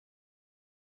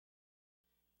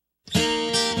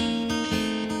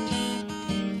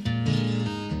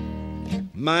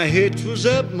My hitch was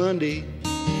up Monday.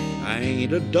 I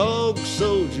ain't a dog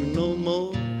soldier no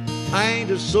more. I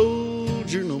ain't a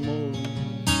soldier no more.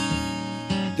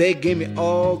 They gave me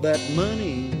all that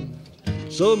money,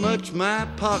 so much my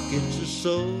pockets are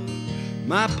sore.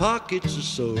 My pockets are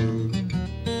sore.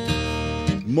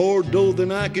 More dough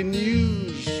than I can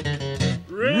use.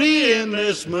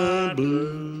 Re-Enlistment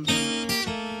blues.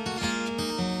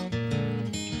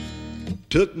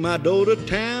 Took my dough to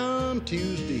town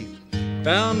Tuesday.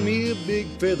 Found me a big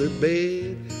feather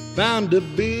bed. Found a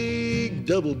big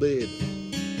double bed.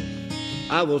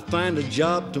 I will find a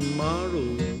job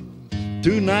tomorrow.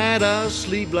 Tonight I'll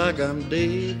sleep like I'm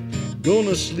dead.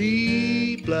 Gonna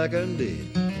sleep like I'm dead.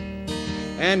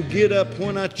 And get up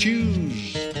when I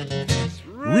choose.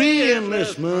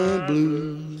 Re-Enlistment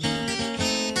blues.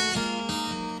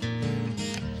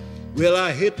 Well,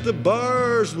 I hit the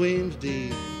bars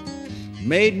Wednesday.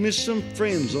 Made me some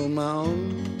friends on my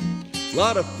own.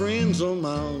 Lot of friends on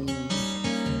my own.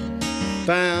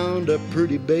 Found a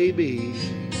pretty baby.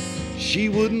 She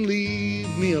wouldn't leave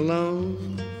me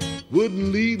alone.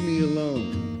 Wouldn't leave me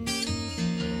alone.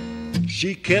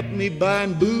 She kept me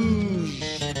buying booze.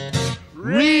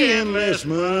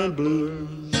 Re-Enlistment blues.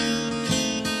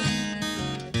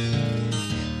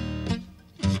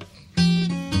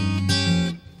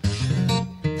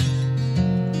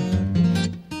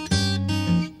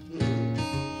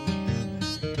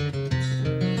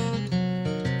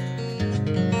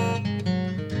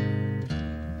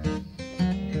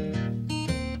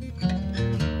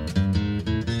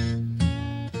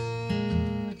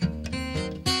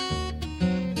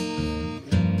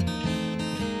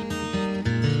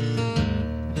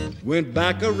 Went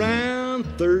back around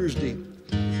Thursday,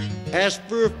 asked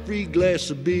for a free glass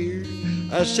of beer.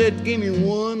 I said, give me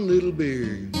one little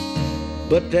beer.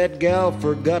 But that gal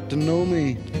forgot to know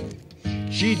me.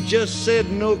 She just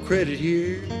said, no credit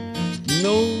here,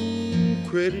 no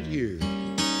credit here.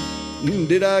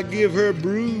 Did I give her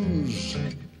bruise?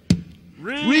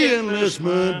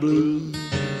 Re-Enlistment blues.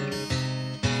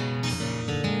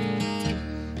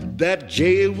 That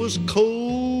jail was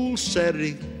cold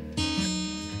Saturday,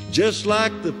 just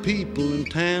like the people in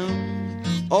town,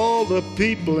 all the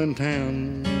people in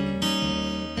town.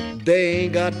 They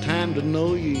ain't got time to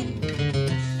know you,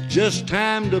 just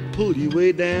time to pull you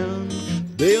way down.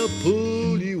 They'll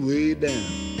pull you way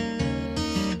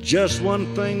down. Just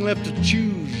one thing left to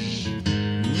choose,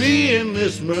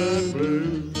 Re-Enlistment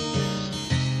blues.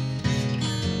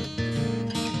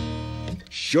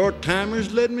 Short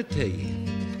timers, let me tell you,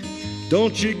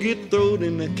 don't you get thrown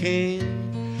in the can.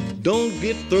 Don't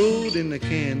get thrown in the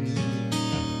can.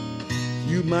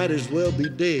 You might as well be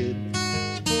dead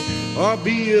or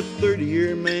be a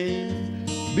 30-year man.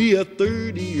 Be a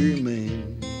 30-year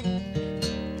man.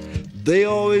 They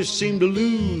always seem to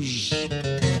lose.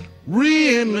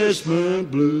 Re-Enlistment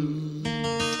blues.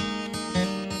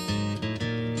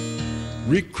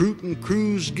 Recruiting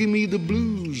crews give me the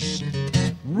blues.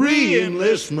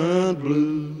 Re-Enlistment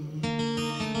blues.